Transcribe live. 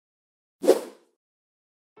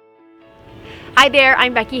Hi there,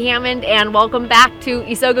 I'm Becky Hammond and welcome back to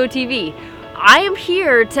Isogo TV. I am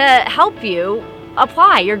here to help you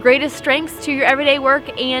apply your greatest strengths to your everyday work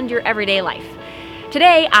and your everyday life.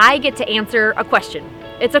 Today I get to answer a question.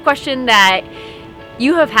 It's a question that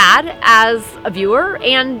you have had as a viewer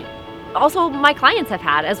and also my clients have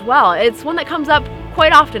had as well. It's one that comes up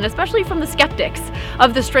quite often, especially from the skeptics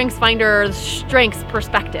of the Strengthsfinder's strengths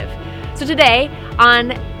perspective. So today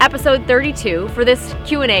on episode 32 for this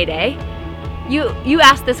Q&A day, you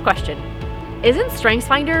asked this question: isn't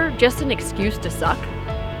Strengthsfinder just an excuse to suck?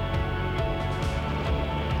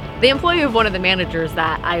 The employee of one of the managers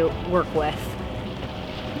that I work with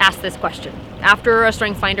asked this question after a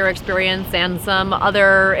Strengthsfinder experience and some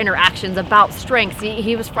other interactions about strengths.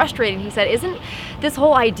 He was frustrated. He said, isn't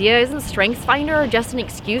Strengthsfinder just an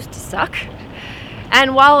excuse to suck?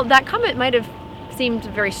 And while that comment might have seemed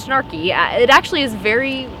very snarky, it actually is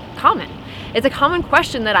very common. It's a common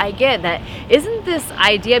question that I get, that isn't this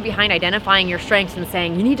idea behind identifying your strengths and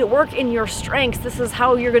saying you need to work in your strengths, this is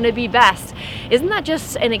how you're going to be best, isn't that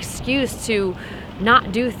just an excuse to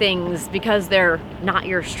not do things because they're not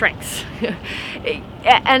your strengths?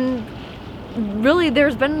 And really,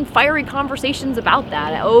 there's been fiery conversations about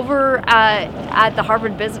that. Over at the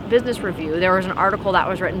Harvard Business Review, there was an article that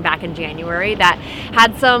was written back in January that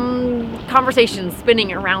had some conversations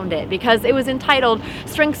spinning around it because it was entitled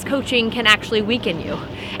 "Strengths Coaching Can Actually Weaken You."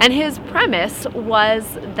 And his premise was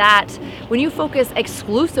that when you focus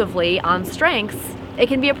exclusively on strengths, it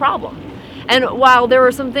can be a problem. And while there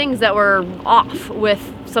were some things that were off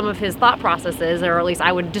with some of his thought processes, or at least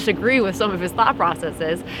I would disagree with some of his thought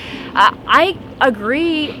processes, I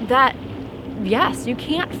agree that, yes, you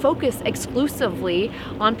can't focus exclusively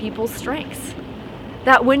on people's strengths.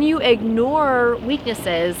 That when you ignore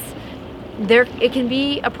weaknesses, it can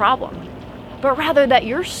be a problem. But rather that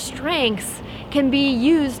your strengths can be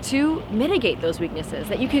used to mitigate those weaknesses,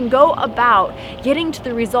 that you can go about getting to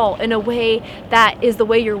the result in a way that is the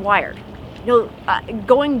way you're wired.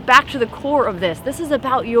 Going back to the core of this is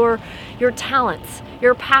about your talents,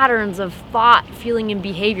 your patterns of thought, feeling, and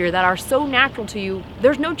behavior that are so natural to you,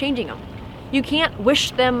 there's no changing them. You can't wish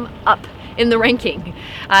them up in the ranking.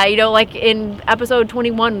 Like in episode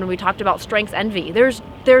 21 when we talked about strengths envy,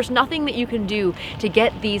 there's nothing that you can do to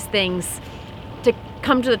get these things to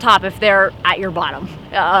come to the top if they're at your bottom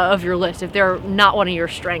of your list, if they're not one of your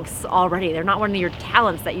strengths already, they're not one of your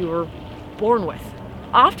talents that you were born with.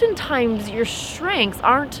 Oftentimes, your strengths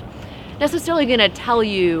aren't necessarily going to tell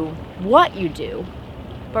you what you do,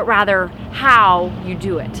 but rather how you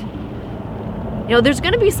do it. There's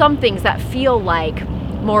going to be some things that feel like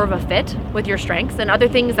more of a fit with your strengths and other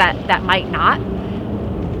things that might not.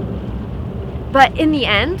 But in the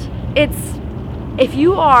end, if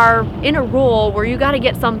you are in a role where you got to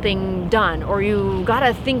get something done or you got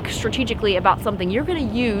to think strategically about something, you're going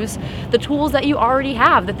to use the tools that you already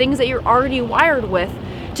have, the things that you're already wired with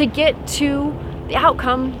to get to the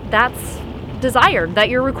outcome that's desired, that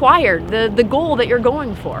you're required, the goal that you're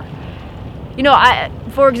going for.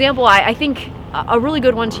 For example, I think a really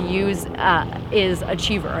good one to use is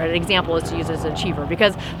achiever. An example is to use as achiever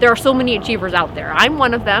because there are so many achievers out there. I'm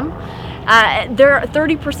one of them. There are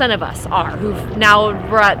 30% of us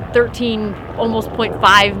we're at 13, almost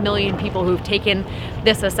 0.5 million people who've taken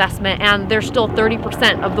this assessment, and there's still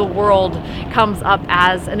 30% of the world comes up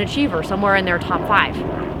as an achiever, somewhere in their top 5.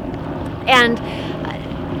 And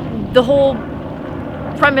the whole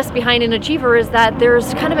premise behind an achiever is that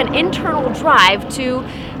there's kind of an internal drive to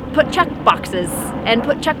put check boxes and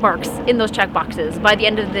put check marks in those check boxes. By the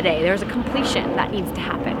end of the day, there's a completion that needs to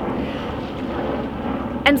happen.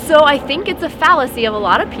 And so I think it's a fallacy of a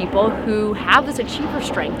lot of people who have this achiever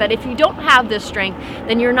strength, that if you don't have this strength,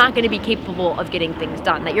 then you're not going to be capable of getting things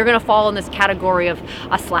done, that you're going to fall in this category of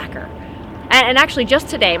a slacker. And actually just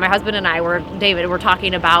today, my husband and David, were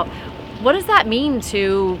talking about what does that mean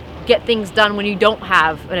to get things done when you don't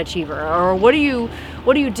have an achiever, or what do you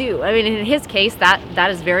do? I mean, in his case,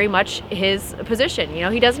 that is very much his position.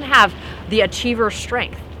 He doesn't have the achiever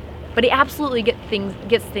strength, but he absolutely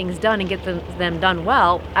gets things done and gets them done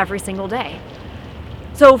well every single day.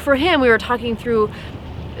 So for him, we were talking through,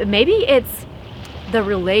 maybe it's the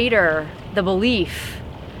relator, the belief,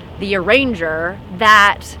 the arranger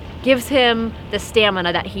that gives him the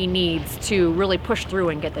stamina that he needs to really push through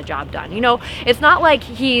and get the job done. It's not like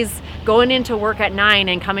he's going into work at 9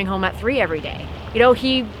 and coming home at 3 every day.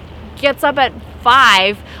 He gets up at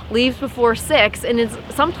 5, leaves before 6, and is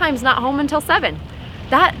sometimes not home until 7.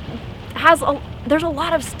 There's a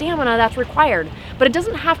lot of stamina that's required, but it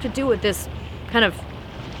doesn't have to do with this kind of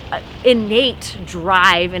innate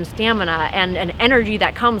drive and stamina and energy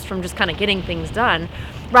that comes from just kind of getting things done.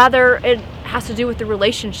 Rather, it has to do with the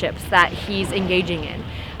relationships that he's engaging in,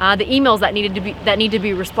 the emails that need to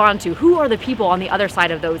be responded to. Who are the people on the other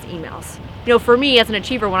side of those emails? For me as an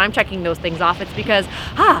achiever, when I'm checking those things off, it's because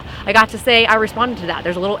I got to say I responded to that.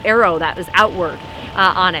 There's a little arrow that is outward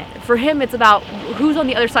on it. For him, it's about who's on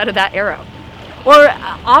the other side of that arrow. Or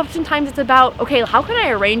oftentimes it's about, okay, how can I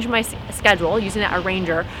arrange my schedule using that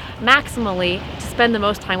arranger maximally to spend the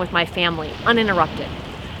most time with my family uninterrupted?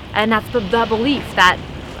 And that's the belief that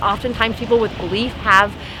oftentimes people with belief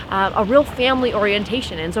have a real family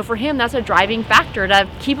orientation. And so for him, that's a driving factor to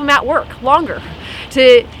keep him at work longer,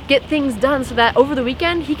 to get things done so that over the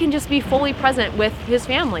weekend he can just be fully present with his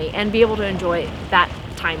family and be able to enjoy that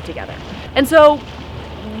time together. And so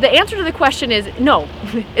the answer to the question is no.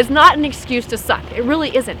 It's not an excuse to suck. It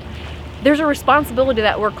really isn't. There's a responsibility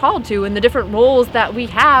that we're called to in the different roles that we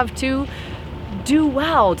have to do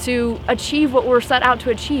well, to achieve what we're set out to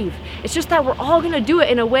achieve. It's just that we're all going to do it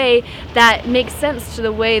in a way that makes sense to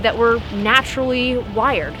the way that we're naturally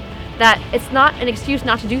wired. That it's not an excuse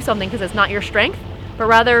not to do something because it's not your strength, but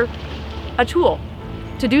rather a tool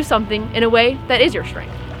to do something in a way that is your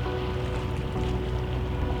strength.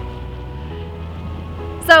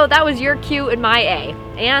 So that was your Q and my A.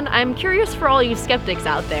 And I'm curious for all you skeptics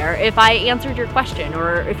out there if I answered your question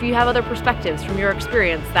or if you have other perspectives from your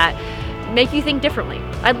experience that make you think differently.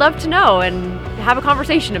 I'd love to know and have a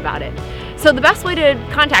conversation about it. So the best way to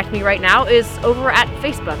contact me right now is over at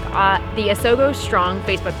Facebook, the Isogo Strong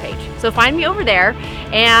Facebook page. So find me over there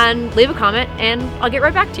and leave a comment and I'll get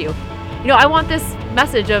right back to you. I want this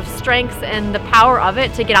message of strengths and the power of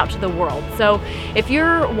it to get out to the world. So if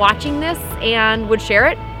you're watching this and would share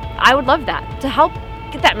it, I would love that to help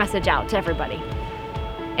get that message out to everybody.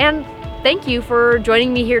 And thank you for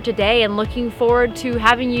joining me here today and looking forward to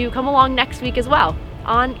having you come along next week as well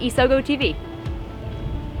on Isogo TV.